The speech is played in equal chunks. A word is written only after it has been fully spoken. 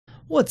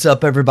What's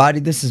up, everybody?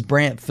 This is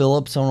Brant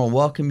Phillips. I want to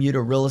welcome you to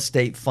Real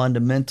Estate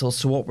Fundamentals.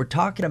 So what we're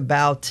talking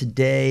about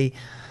today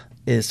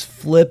is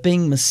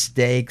flipping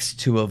mistakes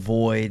to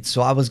avoid.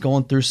 So I was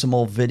going through some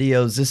old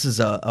videos. This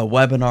is a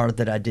webinar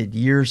that I did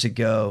years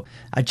ago.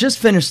 I just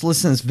finished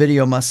listening to this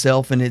video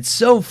myself, and it's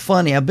so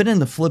funny. I've been in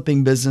the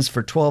flipping business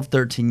for 12,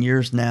 13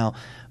 years now,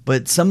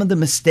 but some of the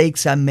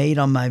mistakes I made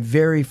on my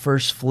very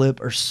first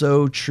flip are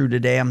so true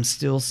today. I'm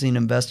still seeing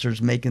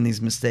investors making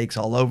these mistakes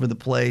all over the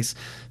place.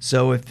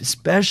 So if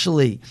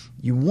especially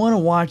you want to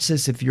watch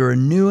this, if you're a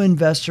new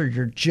investor,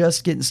 you're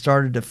just getting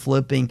started to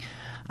flipping,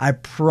 I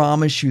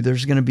promise you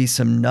there's going to be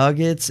some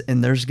nuggets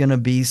and there's going to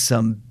be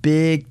some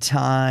big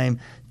time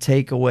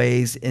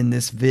takeaways in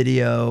this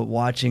video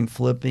watching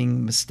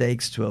flipping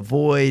mistakes to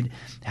avoid.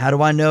 How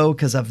do I know?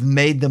 Because I've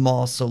made them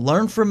all. So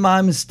learn from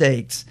my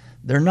mistakes.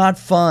 They're not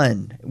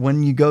fun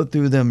when you go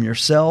through them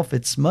yourself.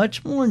 It's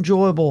much more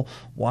enjoyable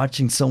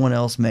watching someone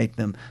else make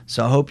them.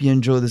 So I hope you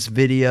enjoy this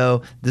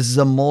video. This is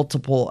a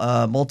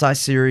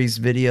multi-series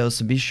video,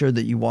 so be sure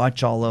that you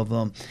watch all of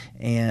them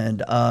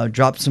and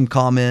drop some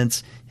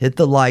comments, hit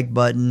the like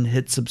button,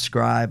 hit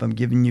subscribe. I'm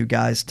giving you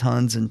guys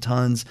tons and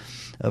tons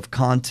of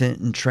content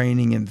and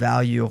training and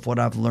value of what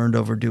I've learned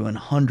over doing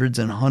hundreds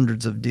and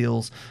hundreds of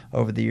deals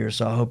over the years.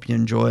 So I hope you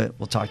enjoy it.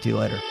 We'll talk to you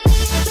later.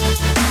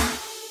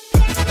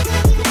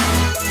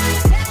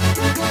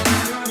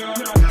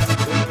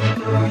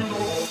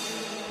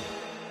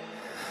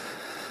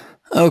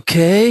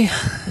 Okay,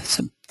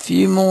 some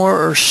few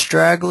more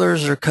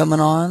stragglers are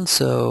coming on,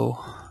 so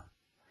I'm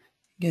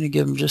going to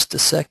give them just a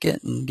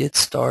second and get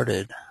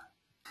started.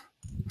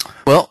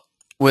 Well,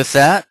 with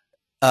that,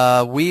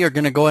 we are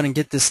going to go ahead and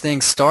get this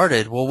thing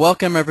started. Well,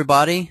 welcome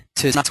everybody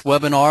to this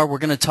webinar. We're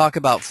going to talk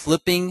about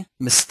flipping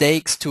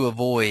mistakes to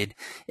avoid.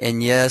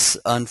 And yes,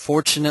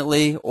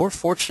 unfortunately, or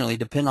fortunately,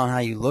 depending on how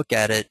you look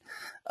at it,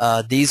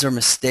 these are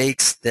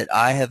mistakes that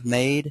I have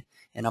made.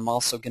 And I'm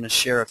also going to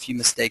share a few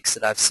mistakes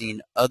that I've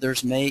seen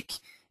others make,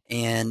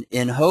 and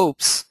in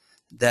hopes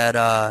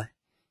that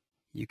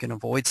you can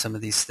avoid some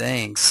of these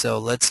things. So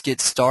let's get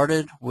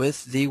started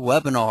with the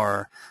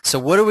webinar. So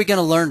what are we going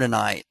to learn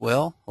tonight?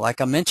 Well,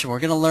 like I mentioned, we're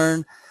going to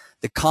learn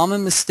the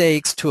common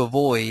mistakes to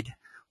avoid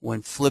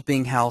when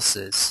flipping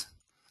houses.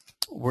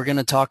 We're going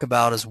to talk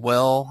about as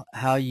well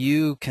how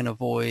you can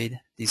avoid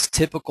these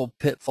typical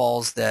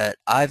pitfalls that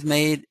I've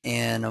made,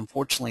 and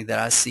unfortunately that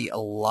I see a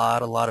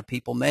lot of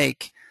people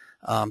make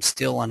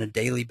still on a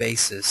daily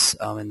basis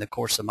in the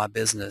course of my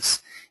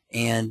business.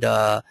 And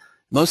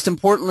most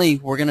importantly,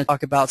 we're going to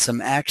talk about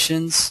some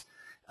actions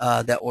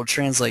that will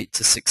translate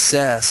to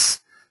success,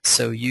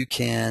 so you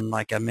can,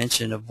 like I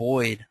mentioned,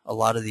 avoid a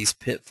lot of these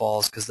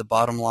pitfalls, because the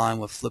bottom line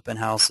with flipping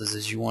houses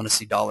is you want to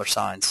see dollar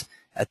signs.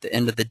 At the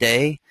end of the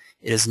day,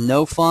 it is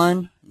no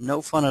fun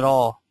at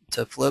all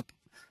to flip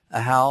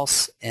a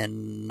house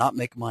and not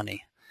make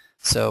money.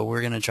 So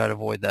we're going to try to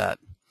avoid that.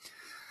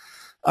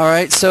 All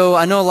right, so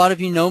I know a lot of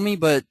you know me,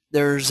 but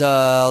there's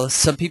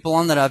some people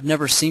on that I've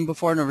never seen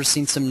before. I've never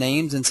seen some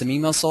names and some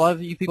emails, so a lot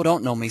of you people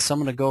don't know me, so I'm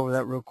going to go over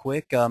that real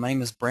quick. My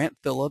name is Brant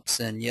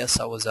Phillips, and yes,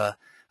 I was a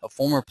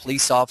former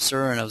police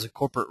officer, and I was a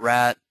corporate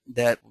rat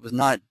that was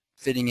not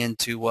fitting in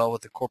too well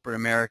with the corporate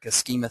America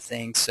scheme of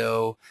things.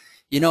 So,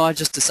 you know, I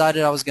just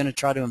decided I was going to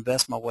try to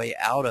invest my way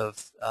out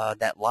of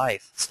that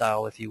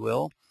lifestyle, if you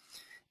will.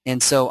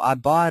 And so I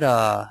bought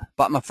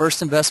my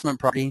first investment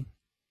property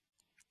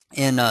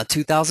in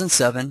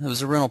 2007. It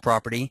was a rental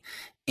property,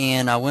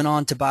 and I went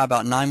on to buy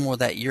about 9 more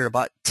that year,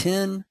 about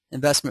 10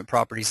 investment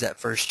properties that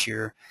first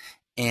year,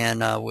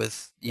 and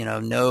with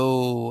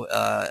no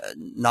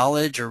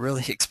knowledge or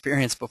really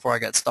experience before I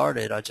got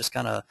started. I just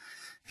kind of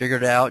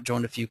figured it out,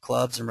 joined a few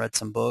clubs and read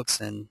some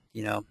books, and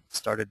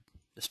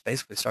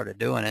basically started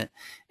doing it.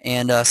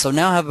 And so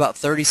now I have about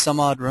 30 some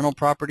odd rental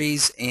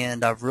properties,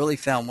 and I've really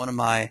found one of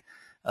my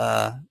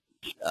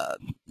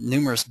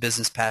numerous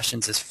business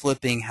passions is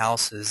flipping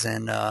houses,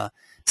 and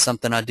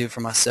something I do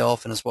for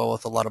myself and as well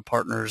with a lot of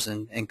partners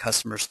and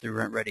customers through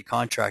Rent Ready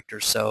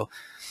Contractors. So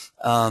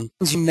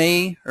you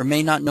may or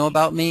may not know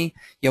about me.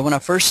 When I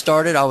first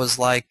started, I was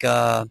like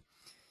kind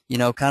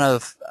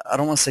of, I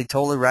don't want to say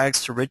totally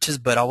rags to riches,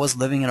 but I was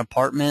living in an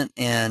apartment,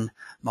 and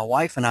my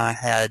wife and I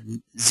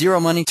had zero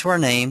money to our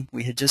name.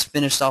 We had just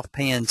finished off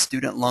paying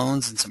student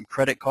loans and some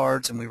credit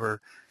cards, and we were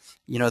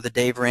the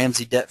Dave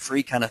Ramsey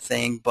debt-free kind of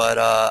thing. But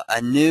I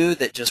knew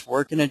that just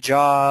working a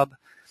job,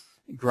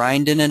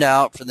 grinding it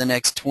out for the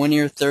next 20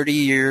 or 30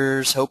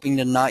 years, hoping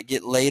to not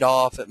get laid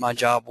off at my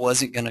job,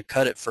 wasn't going to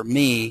cut it for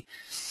me.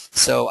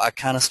 So I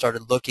kind of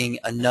started looking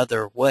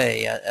another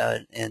way,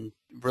 and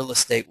real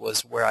estate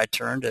was where I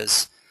turned,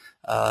 as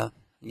a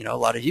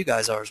lot of you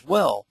guys are as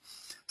well.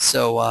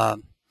 So I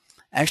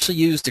actually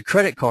used a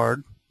credit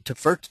card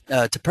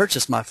to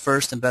purchase my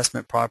first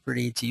investment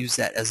property, to use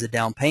that as a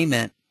down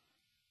payment,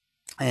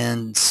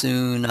 and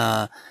soon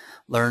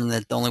learned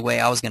that the only way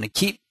I was going to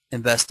keep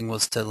investing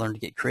was to learn to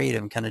get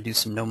creative and kind of do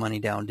some no money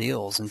down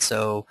deals. And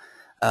so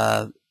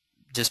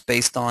just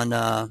based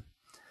on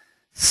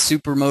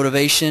super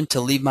motivation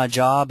to leave my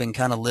job and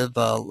kind of live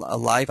a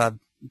life, I've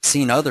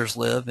seen others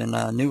live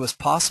and knew was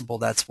possible.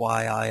 That's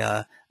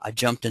why I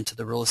jumped into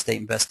the real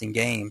estate investing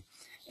game.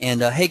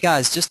 And hey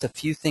guys, just a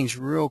few things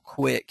real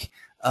quick.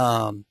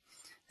 I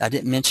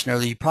didn't mention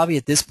earlier. Probably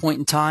at this point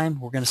in time,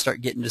 we're going to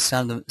start getting to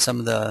some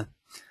of the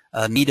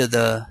meat of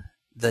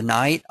the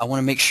night. I want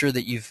to make sure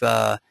that you've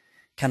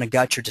kind of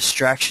got your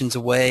distractions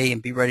away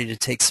and be ready to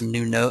take some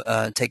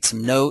take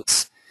some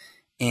notes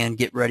and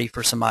get ready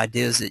for some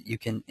ideas that you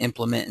can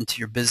implement into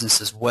your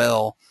business as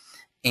well.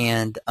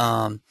 And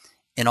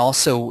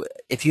also,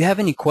 if you have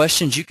any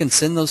questions, you can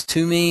send those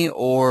to me,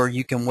 or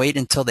you can wait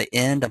until the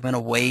end. I'm going to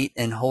wait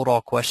and hold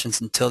all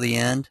questions until the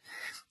end,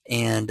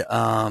 and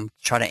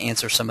try to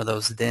answer some of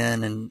those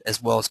then, and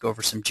as well as go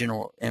over some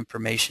general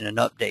information and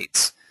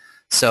updates.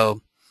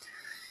 So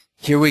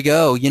here we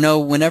go. You know,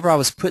 whenever I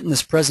was putting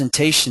this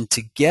presentation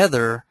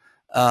together,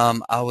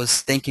 I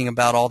was thinking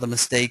about all the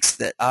mistakes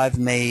that I've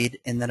made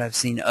and that I've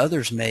seen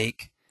others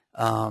make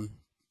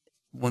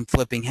when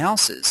flipping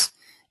houses.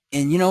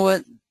 And you know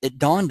what? It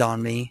dawned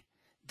on me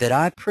that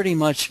I pretty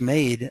much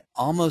made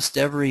almost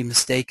every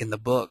mistake in the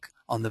book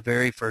on the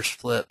very first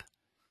flip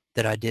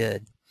that I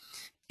did.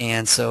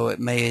 And so it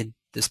made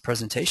this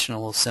presentation a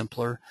little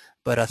simpler,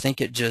 but I think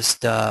it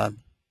just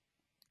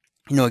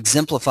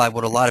exemplified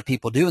what a lot of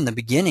people do in the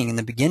beginning. In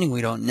the beginning,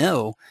 we don't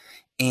know,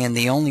 and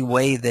the only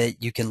way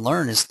that you can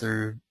learn is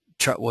through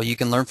well, you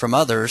can learn from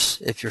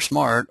others if you're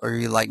smart, or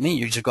you like me,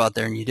 you just go out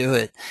there and you do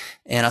it.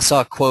 And I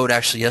saw a quote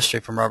actually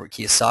yesterday from Robert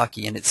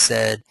Kiyosaki, and it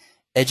said,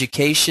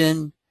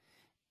 "Education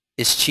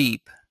is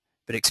cheap,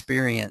 but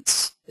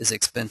experience is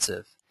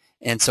expensive."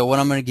 And so what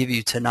I'm going to give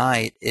you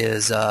tonight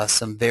is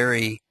some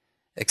very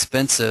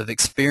expensive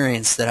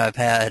experience that I've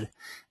had,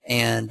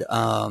 and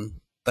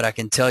but I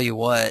can tell you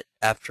what,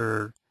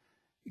 after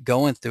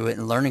going through it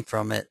and learning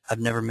from it, I've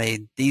never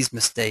made these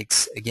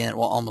mistakes again.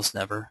 Well, almost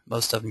never.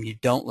 Most of them you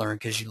don't learn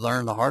because you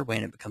learn the hard way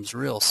and it becomes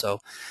real.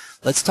 So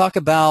let's talk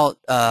about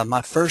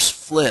my first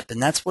flip,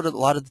 and that's what a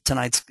lot of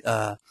tonight's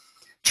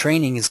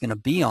training is going to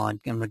be on.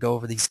 I'm going to go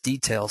over these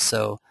details.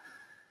 So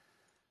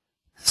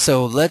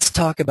let's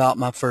talk about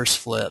my first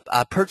flip.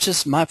 I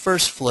purchased my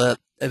first flip.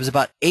 It was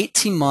about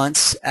 18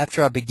 months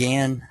after I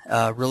began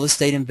real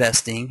estate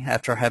investing,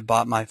 after I had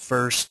bought my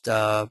first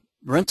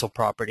rental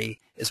property,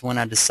 is when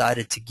I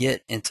decided to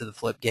get into the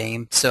flip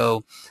game.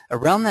 So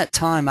around that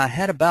time, I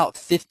had about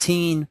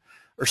 15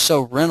 or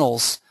so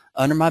rentals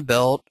under my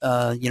belt,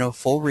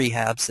 full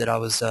rehabs that I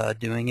was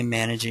doing and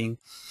managing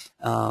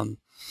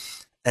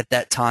at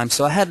that time.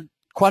 So I had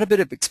quite a bit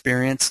of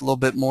experience, a little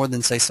bit more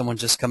than, say, someone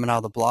just coming out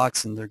of the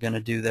blocks and they're going to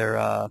do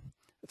their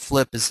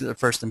flip as their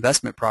first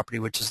investment property,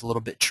 which is a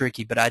little bit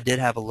tricky, but I did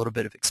have a little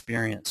bit of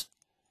experience.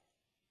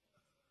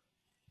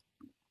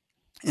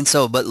 And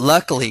so, but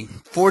luckily,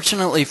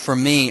 fortunately for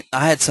me,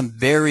 I had some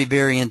very,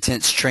 very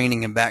intense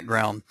training and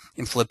background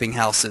in flipping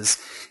houses.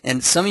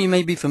 And some of you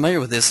may be familiar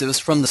with this. It was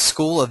from the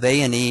School of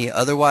A&E,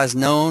 otherwise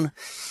known,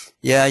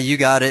 yeah, you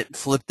got it,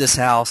 Flip This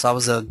House. I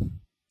was a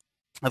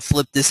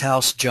Flip This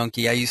House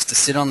junkie. I used to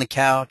sit on the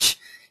couch,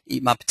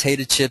 eat my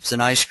potato chips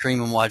and ice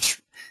cream, and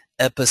watch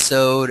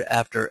episode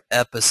after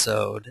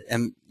episode.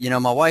 And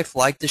my wife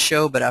liked the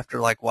show, but after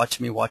like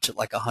watching me watch it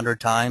like 100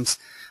 times,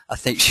 I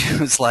think she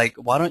was like,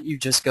 why don't you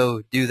just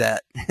go do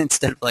that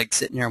instead of like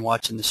sitting here and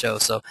watching the show?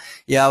 So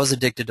yeah, I was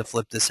addicted to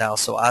Flip This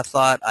House. So I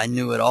thought I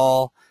knew it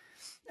all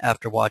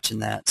after watching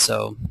that.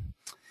 So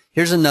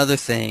here's another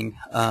thing.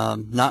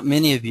 Not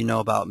many of you know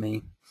about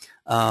me,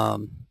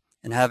 and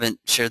haven't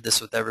shared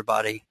this with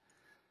everybody,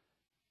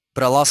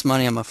 but I lost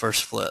money on my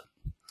first flip.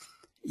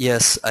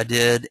 Yes, I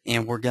did,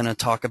 and we're going to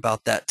talk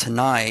about that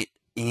tonight,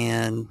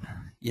 and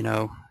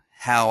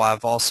how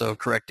I've also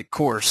corrected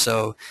course.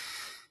 So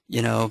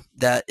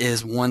that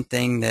is one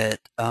thing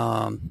that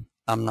I'm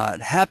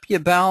not happy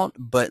about,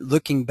 but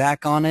looking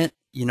back on it,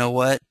 you know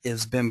what,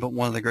 it's been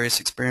one of the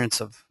greatest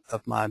experiences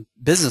of my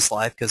business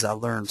life, because I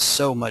learned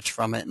so much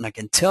from it. And I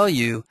can tell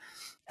you,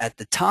 at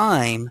the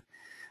time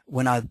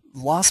when I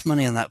lost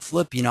money on that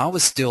flip, I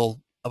was still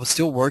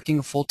working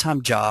a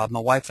full-time job. My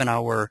wife and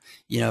I were,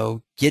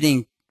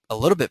 getting a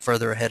little bit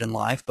further ahead in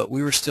life, but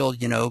we were still,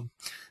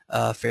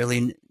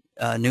 fairly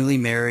newly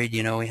married.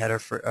 We had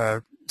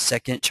our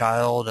second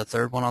child, a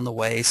third one on the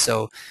way.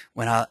 So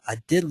when I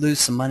did lose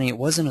some money, it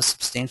wasn't a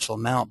substantial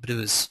amount, but it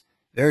was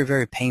very,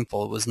 very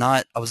painful. I was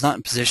not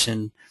in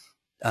position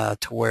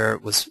to where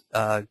it was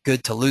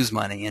good to lose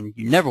money, and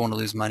you never want to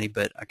lose money,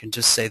 but I can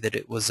just say that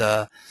it was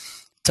a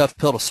tough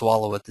pill to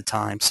swallow at the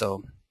time.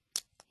 So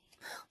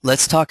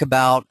let's talk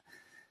about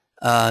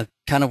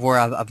kind of where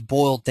I've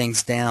boiled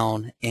things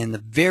down. And the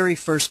very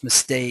first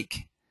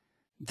mistake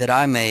that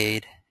I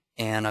made,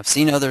 and I've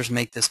seen others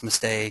make this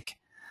mistake,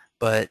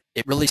 but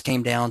it really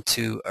came down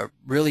to a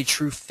really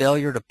true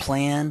failure to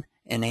plan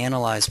and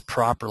analyze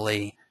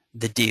properly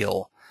the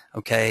deal.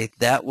 Okay,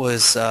 that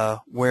was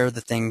where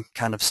the thing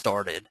kind of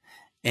started.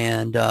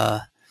 And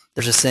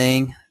there's a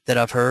saying that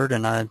I've heard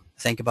and I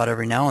think about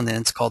every now and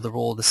then. It's called the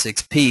rule of the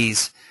 6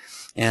 Ps,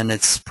 and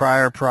it's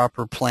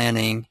proper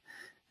planning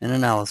and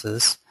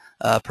analysis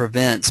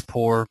prevents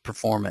poor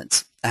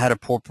performance. I had a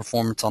poor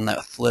performance on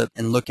that flip,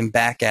 and looking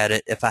back at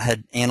it, if I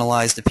had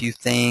analyzed a few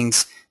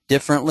things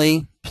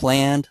differently,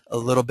 planned a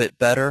little bit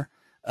better,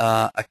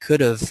 I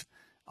could have,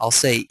 I'll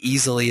say,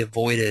 easily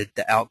avoided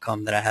the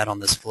outcome that I had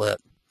on this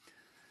flip.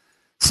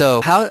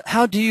 So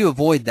how do you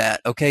avoid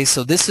that? Okay,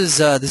 so this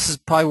is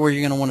probably where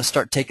you're going to want to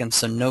start taking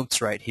some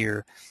notes right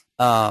here.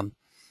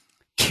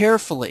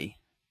 Carefully,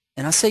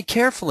 and I say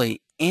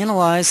carefully,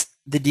 analyze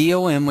the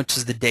DOM, which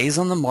is the days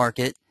on the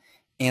market,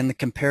 and the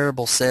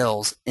comparable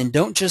sales, and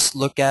don't just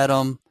look at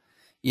them,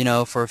 you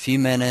know, for a few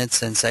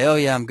minutes and say, oh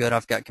yeah, I'm good,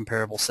 I've got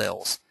comparable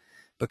sales.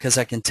 Because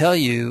I can tell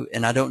you,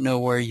 and I don't know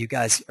where you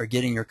guys are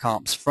getting your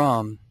comps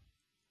from,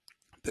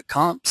 but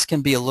comps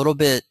can be a little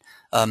bit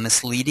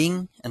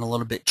misleading and a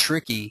little bit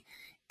tricky,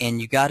 and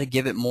you got to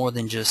give it more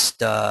than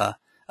just a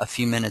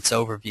few minutes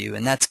overview.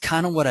 And that's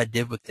kind of what I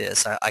did with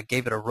this. I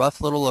gave it a rough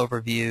little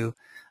overview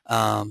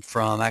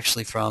from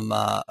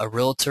a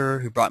realtor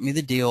who brought me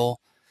the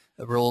deal,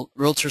 a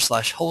realtor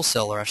slash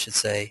wholesaler, I should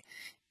say,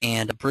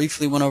 and I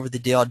briefly went over the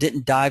deal. I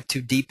didn't dive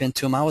too deep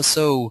into them. I was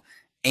so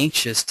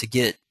anxious to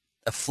get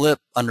a flip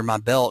under my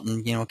belt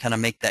and, you know, kind of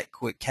make that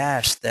quick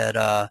cash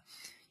that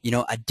you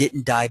know, I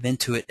didn't dive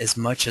into it as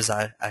much as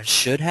I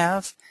should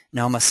have.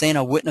 Now, am I saying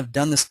I wouldn't have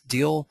done this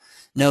deal?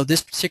 No,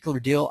 this particular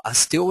deal I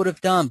still would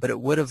have done, but it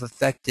would have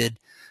affected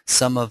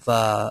some of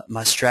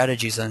my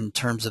strategies in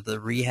terms of the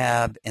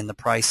rehab and the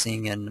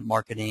pricing and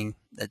marketing,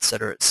 et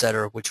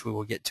cetera, which we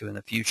will get to in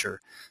the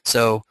future.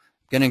 So I'm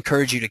going to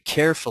encourage you to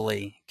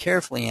carefully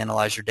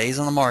analyze your days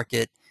on the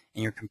market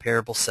and your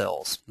comparable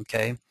sales,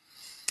 okay?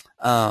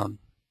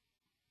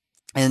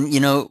 And, you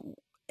know,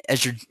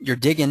 as you're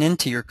digging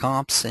into your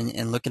comps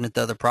and looking at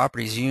the other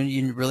properties,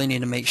 you really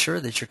need to make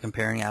sure that you're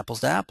comparing apples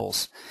to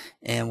apples.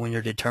 And when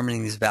you're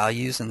determining these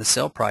values and the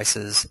sale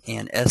prices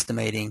and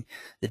estimating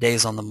the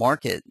days on the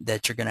market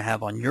that you're going to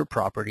have on your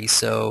property.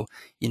 So,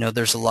 you know,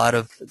 there's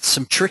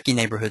some tricky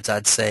neighborhoods,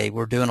 I'd say.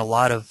 We're doing a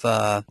lot of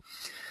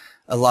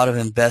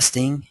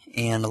investing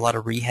and a lot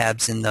of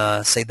rehabs in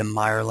say the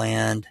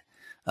Meyerland,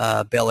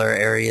 Bel Air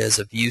areas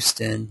of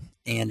Houston,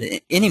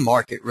 and any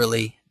market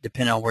really,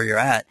 depending on where you're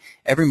at.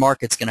 Every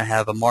market's going to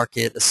have a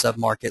market, a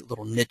sub-market,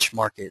 little niche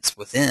markets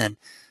within.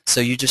 So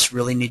you just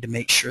really need to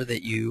make sure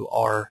that you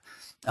are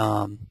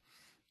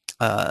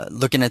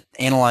looking at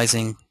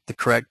analyzing the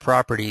correct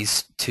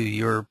properties to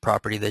your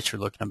property that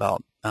you're looking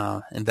about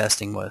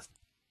investing with.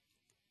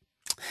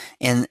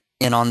 And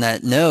on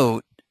that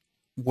note,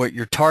 what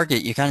your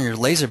target, your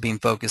laser beam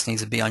focus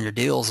needs to be on your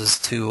deals is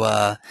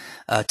to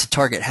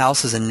target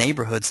houses and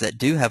neighborhoods that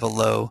do have a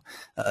low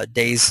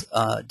days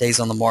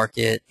on the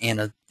market, and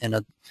a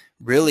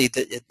really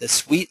the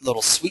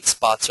sweet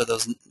spots are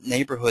those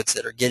neighborhoods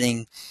that are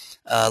getting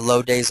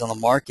low days on the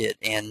market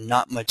and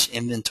not much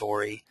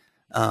inventory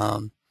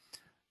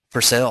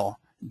for sale.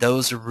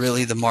 Those are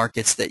really the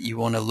markets that you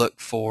want to look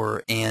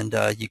for, and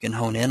you can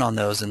hone in on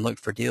those and look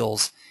for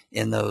deals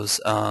in those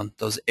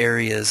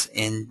areas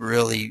and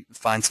really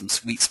find some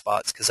sweet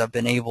spots, because I've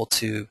been able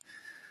to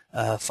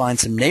find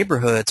some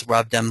neighborhoods where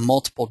I've done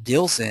multiple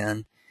deals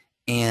in,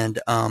 and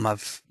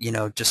I've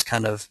just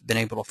kind of been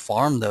able to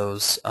farm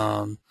those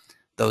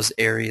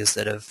areas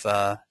that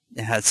have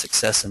had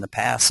success in the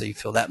past, so you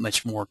feel that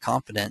much more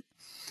confident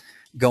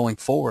going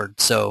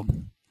forward. So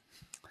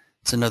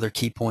it's another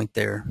key point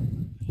there.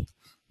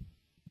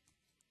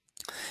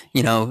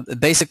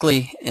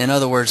 Basically, in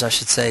other words, I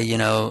should say, in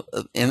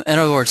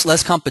other words,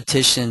 less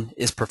competition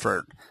is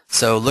preferred.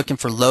 So looking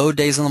for low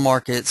days on the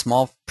market,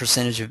 small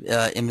percentage of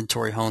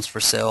inventory homes for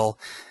sale.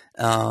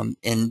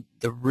 And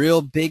the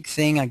real big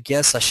thing I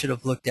guess I should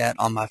have looked at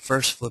on my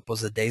first flip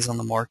was the days on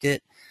the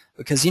market,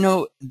 because,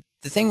 the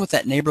thing with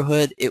that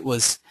neighborhood, it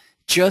was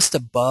just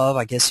above,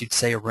 I guess you'd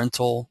say, a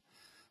rental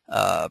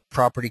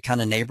property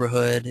kind of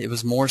neighborhood. It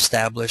was more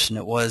established, and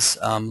it was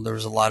there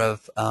was a lot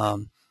of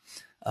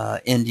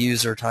end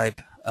user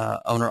type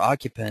owner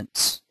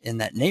occupants in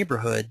that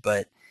neighborhood.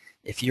 But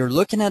if you're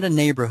looking at a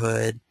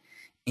neighborhood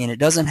and it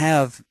doesn't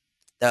have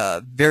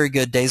very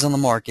good days on the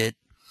market,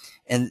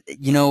 and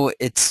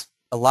it's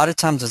a lot of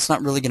times it's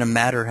not really going to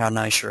matter how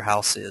nice your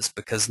house is,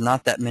 because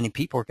not that many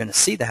people are going to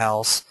see the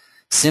house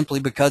simply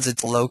because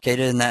it's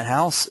located in that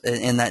house,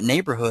 in that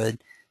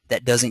neighborhood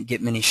that doesn't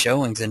get many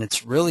showings. And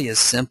it's really as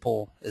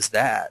simple as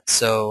that.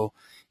 So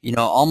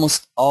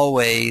almost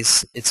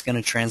always it's going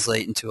to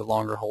translate into a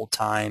longer hold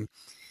time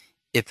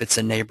if it's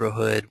a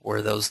neighborhood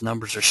where those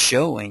numbers are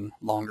showing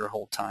longer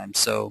hold time.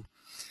 So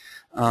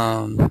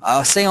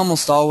I'll say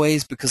almost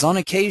always, because on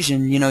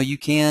occasion, you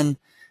can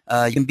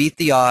beat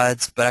the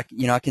odds, but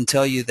I can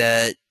tell you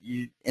that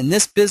in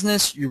this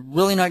business, you're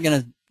not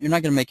going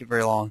to make it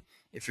very long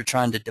if you're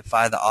trying to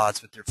defy the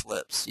odds with your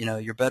flips.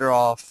 You're better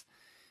off,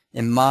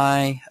 in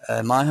my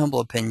humble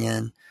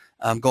opinion,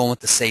 going with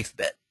the safe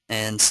bet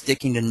and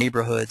sticking to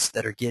neighborhoods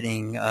that are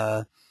getting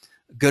a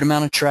good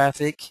amount of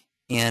traffic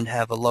and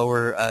have a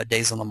lower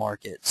days on the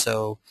market.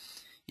 So,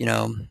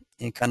 and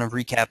kind of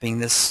recapping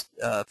this,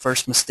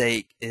 first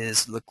mistake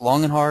is look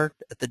long and hard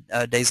at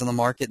the days on the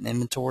market and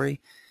inventory,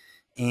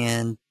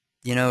 and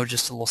you know,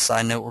 just a little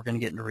side note, we're going to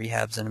get into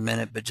rehabs in a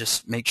minute, but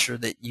just make sure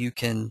that you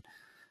can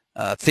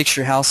fix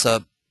your house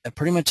up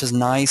pretty much as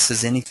nice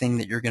as anything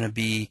that you're going to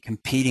be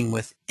competing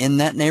with in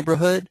that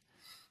neighborhood,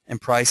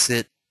 and price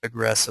it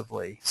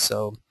aggressively.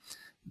 So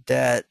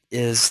that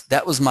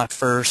was my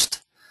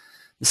first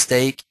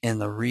mistake in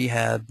the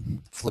rehab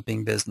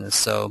flipping business.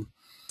 So,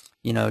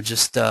 you know,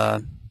 just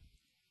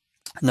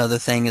another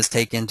thing is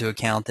take into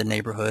account the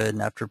neighborhood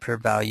and after repair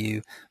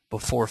value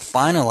before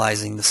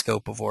finalizing the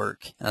scope of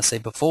work. And I say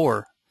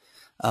before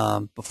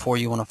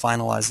you want to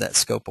finalize that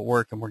scope of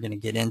work, and we're going to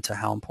get into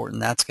how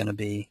important that's going to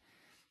be.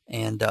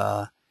 And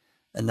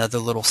another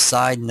little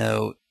side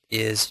note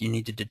is you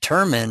need to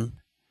determine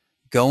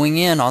going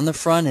in on the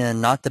front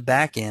end, not the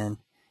back end,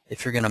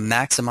 if you're going to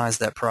maximize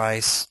that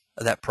price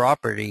of that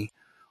property,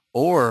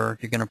 or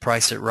you're going to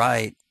price it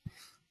right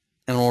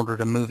in order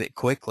to move it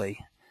quickly.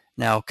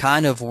 Now,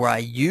 kind of where I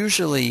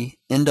usually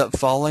end up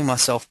falling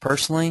myself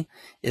personally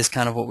is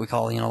kind of what we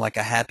call, you know, like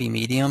a happy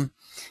medium,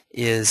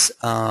 is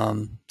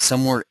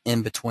somewhere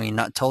in between,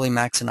 not totally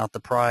maxing out the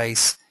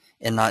price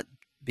and not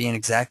being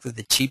exactly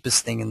the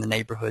cheapest thing in the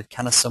neighborhood.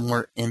 Kind of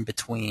somewhere in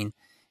between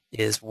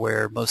is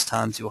where most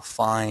times you'll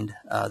find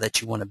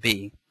that you want to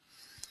be.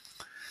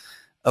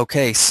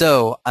 Okay,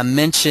 so I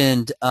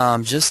mentioned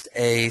just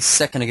a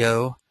second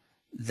ago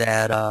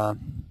that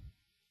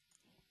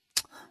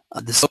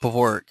the scope of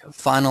work,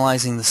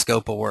 finalizing the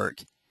scope of work,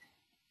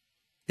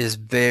 is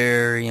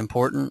very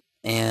important,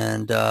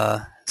 and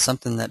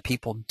something that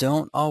people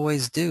don't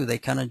always do. They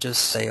kind of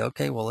just say,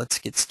 okay, well, let's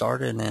get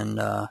started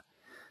and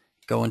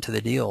go into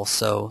the deal.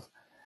 So